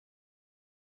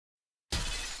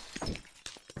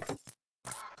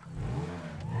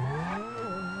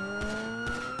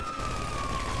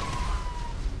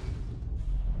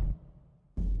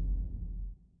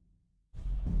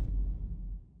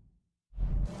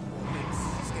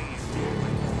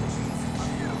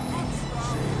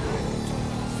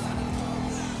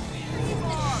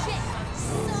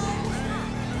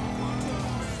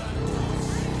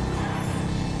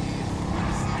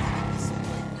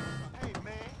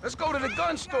Let's go to the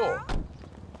gun store.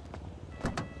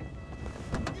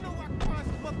 You know I can find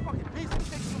some motherfucking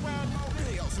decent chicks around over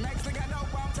videos. Next thing I know,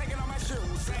 I'm taking on my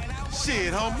shoes.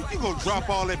 Shit, homie, you gonna drop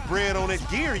all that bread on that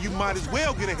gear, you might as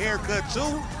well get a haircut,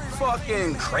 too.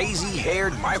 Fucking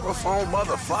crazy-haired microphone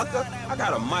motherfucker. I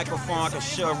got a microphone I can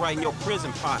shove right in your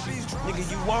prison pocket. Nigga,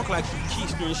 you walk like you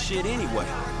keister and shit anyway.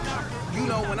 You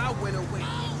know when I went away.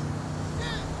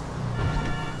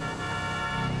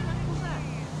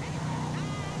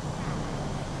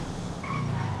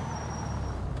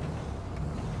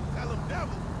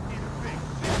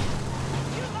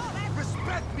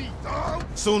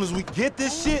 Soon as we get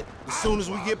this shit, as soon as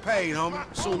we get paid, homie.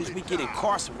 As soon as we get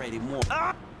incarcerated more.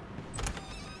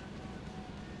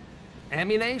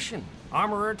 Ammunition.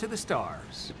 Armorer to the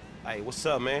stars. Hey, what's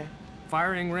up, man?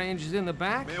 Firing range is in the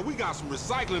back. Man, we got some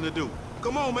recycling to do.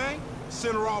 Come on, man.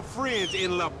 Send her off friends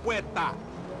in La Puerta.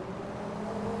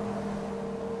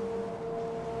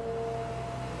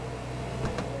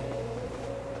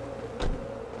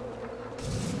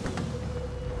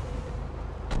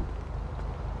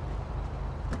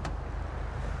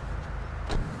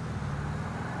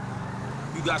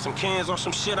 You got some cans or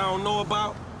some shit I don't know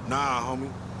about? Nah,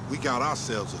 homie. We got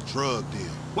ourselves a drug deal.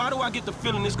 Why do I get the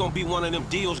feeling this gonna be one of them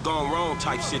deals gone wrong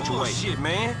type situation? Shit,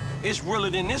 man. It's realer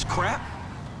than this crap.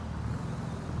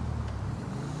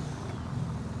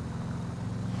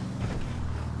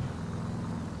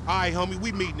 All right, homie,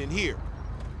 we meeting in here.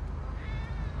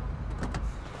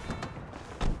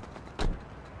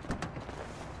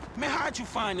 Man, how'd you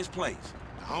find this place?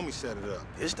 The homie set it up.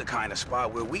 It's the kind of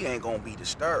spot where we ain't gonna be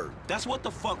disturbed. That's what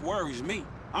the fuck worries me.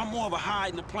 I'm more of a hide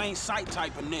in the plain sight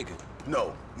type of nigga.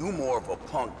 No, you more of a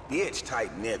punk bitch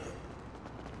type nigga.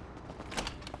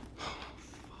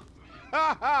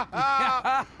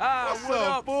 What's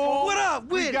up, fool? What up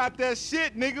with We it? got that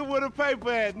shit, nigga, with a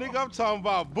paper at. Nigga, I'm talking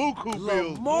about buku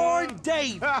bills. Lamar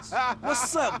Davis.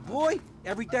 What's up, boy?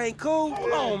 Everything cool?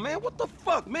 Hold on, man. What the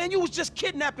fuck, man? You was just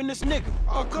kidnapping this nigga.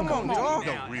 Oh, come on, dog.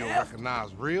 now, Don't real F. recognize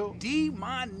real. D,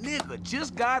 my nigga,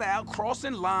 just got out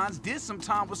crossing lines, did some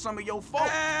time with some of your folks.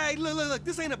 Hey, look,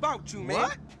 this ain't about you, man.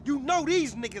 What? You know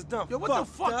these niggas done Yo, what the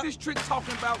fuck up. this trick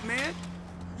talking about, man?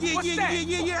 Yeah, What's yeah, that?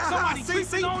 yeah. Somebody see,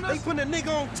 creeping on They us? putting a nigga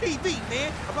on TV,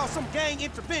 man, about some gang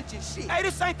intervention shit. Hey,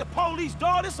 this ain't the police,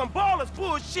 dawg. This some ballers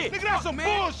bullshit. Nigga, that's some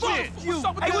man. bullshit. Fuck you. What's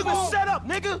up with Hey, hey, we we was was set up,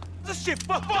 nigga. This shit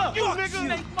fucked up. you, Fuck nigga.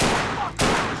 Snake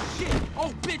Shit.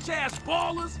 Oh, bitch ass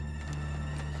ballers.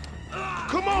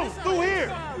 Come on, through here.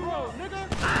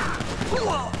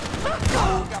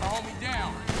 Gotta hold me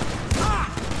down.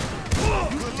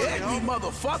 You deadly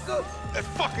motherfucker. That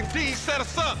fucking D set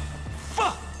us up.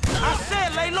 Fuck. I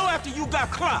said lay low after you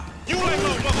got clocked. You ain't no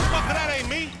motherfucker, that ain't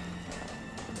me.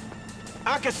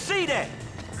 I can see that.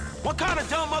 What kind of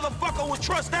dumb motherfucker would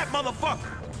trust that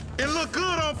motherfucker? It look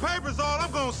good on paper is all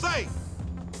I'm gonna say.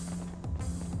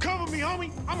 Cover me,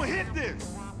 homie. I'ma hit this.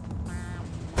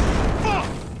 Fuck!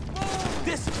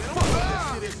 This fuck.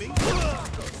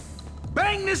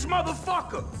 Bang this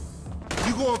motherfucker.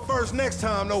 You going first next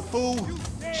time, no fool.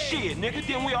 Shit, nigga,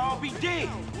 then we all be dead.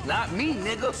 Not me,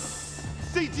 nigga.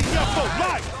 CTF for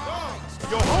life.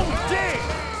 Your homie dead.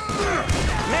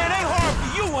 Man, they hard for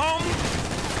you, homie.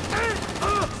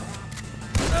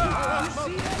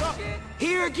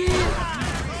 Here again?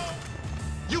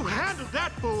 You handled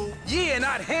that fool. Yeah, and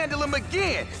I'd handle him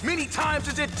again. Many times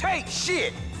as it takes,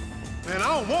 shit. Man, I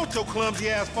don't want your clumsy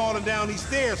ass falling down these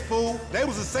stairs, fool. They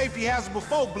was a safety hazard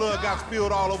before blood got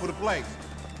spilled all over the place.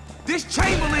 This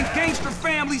Chamberlain gangster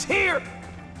family's here.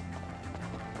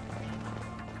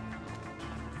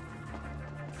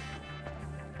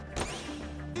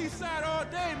 East side all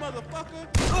day, motherfucker.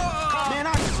 Man,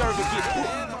 I deserve to get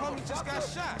Man, the homie just got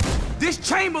shot. This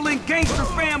Chamberlain gangster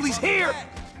family's here.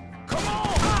 Come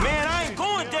on! Man, I ain't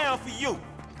going down for you.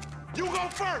 You go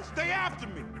first. Stay after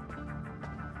me.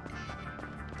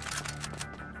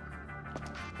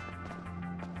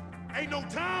 Ain't no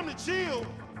time to chill.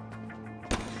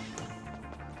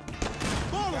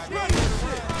 Man,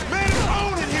 it's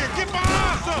on in here. Get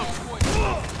behind something.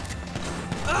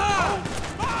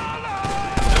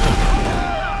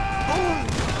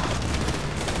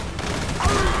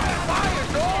 Fire,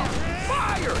 dog!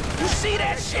 Fire! You see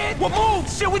that shit? Well, move!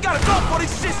 Shit, we gotta go for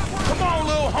this shit. Come on,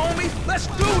 little homie. Let's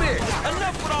do this.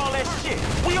 Enough with all that shit.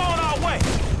 We on our way.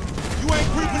 You ain't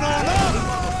creeping on us.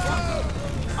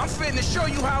 I'm finna show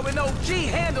you how an OG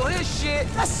handle his shit.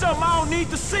 That's something I don't need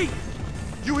to see.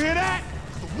 You hear that?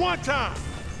 It's one time.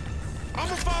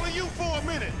 I'ma follow you for a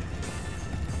minute.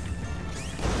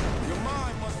 Your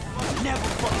mind, motherfucker. Never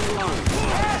fucking learn.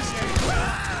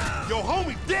 Your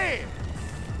homie dead.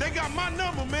 They got my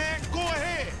number, man. Go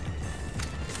ahead.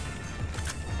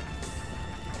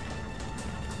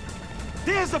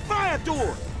 There's the fire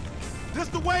door! This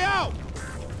the way out!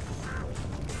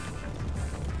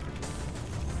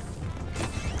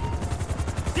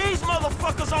 These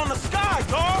motherfuckers on the sky,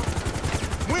 dawg!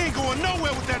 We ain't going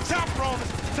nowhere with that chopper on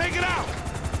us. Take it out!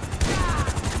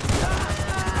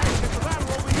 Hey, there's a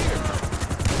ladder over here.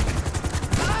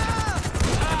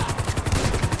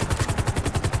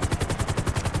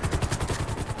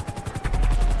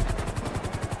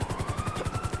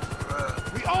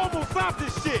 We almost stopped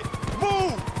this shit!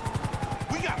 Move!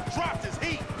 We gotta drop this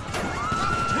heat! Go,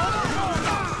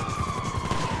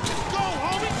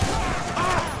 homie!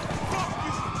 Ah! Fuck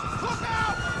you! Look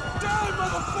out! Die,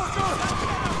 motherfucker!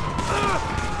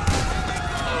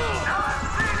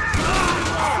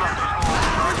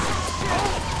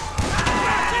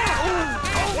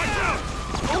 Watch out!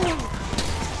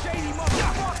 Shady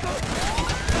motherfucker!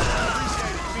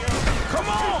 Come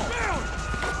on!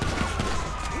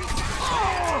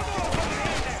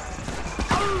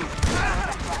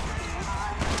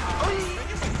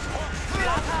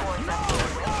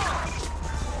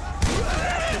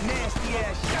 Nasty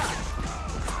ass shot.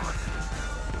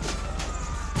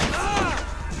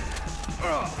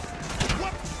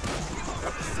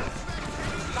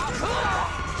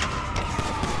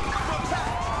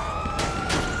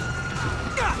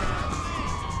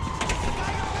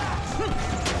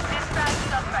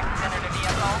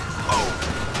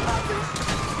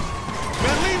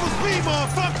 Man, leave us be,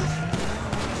 motherfuckers!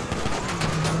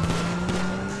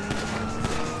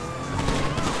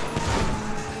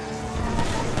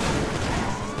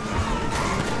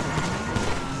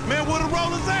 Man, where the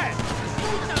rollers at?